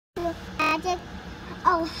Magic.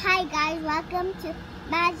 Oh, hi guys, welcome to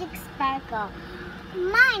Magic Sparkle.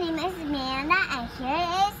 My name is Amanda, and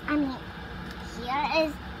here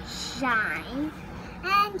is Shine.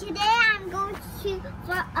 And today I'm going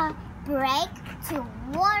for a break to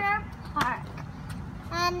water park.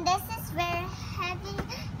 And this is very heavy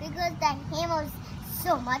because the hammer is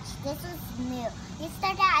so much. This was new.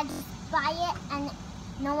 Yesterday I just buy it and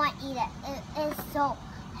no one eat it. It is so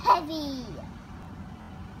heavy.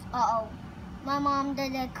 Uh-oh, my mom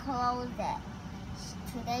didn't close it.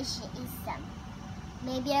 Today she eats them.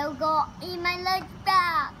 Maybe I'll go eat my lunch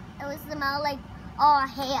back. It will smell like all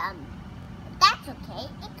ham. But that's okay.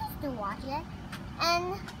 It can still watch it.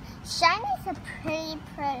 And Shine is a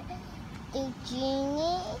pretty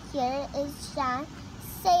genie. Here is Shine.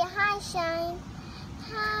 Say hi, Shine.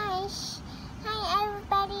 Hi, hi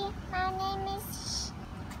everybody. My name is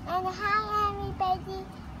and hi everybody.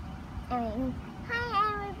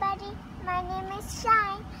 Hi everybody. My name is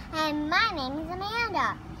Shine and my name is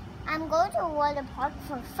Amanda. I'm going to water park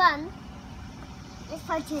for fun. Just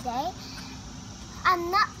for today.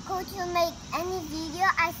 I'm not going to make any video.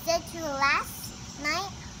 I said to last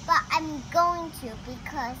night, but I'm going to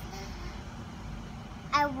because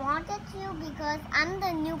I wanted to because I'm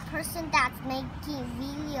the new person that's making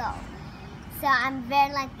video. So I'm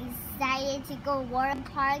very excited to go water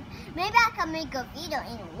park. Maybe I can make a video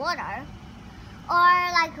in water.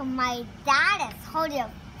 Or my dad is holding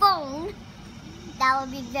a phone. That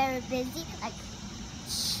would be very busy.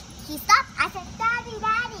 He stopped. I said, Daddy,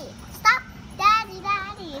 Daddy. Stop. Daddy,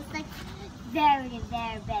 Daddy. It's very,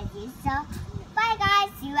 very busy. So, bye guys.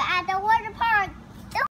 See you at the water park.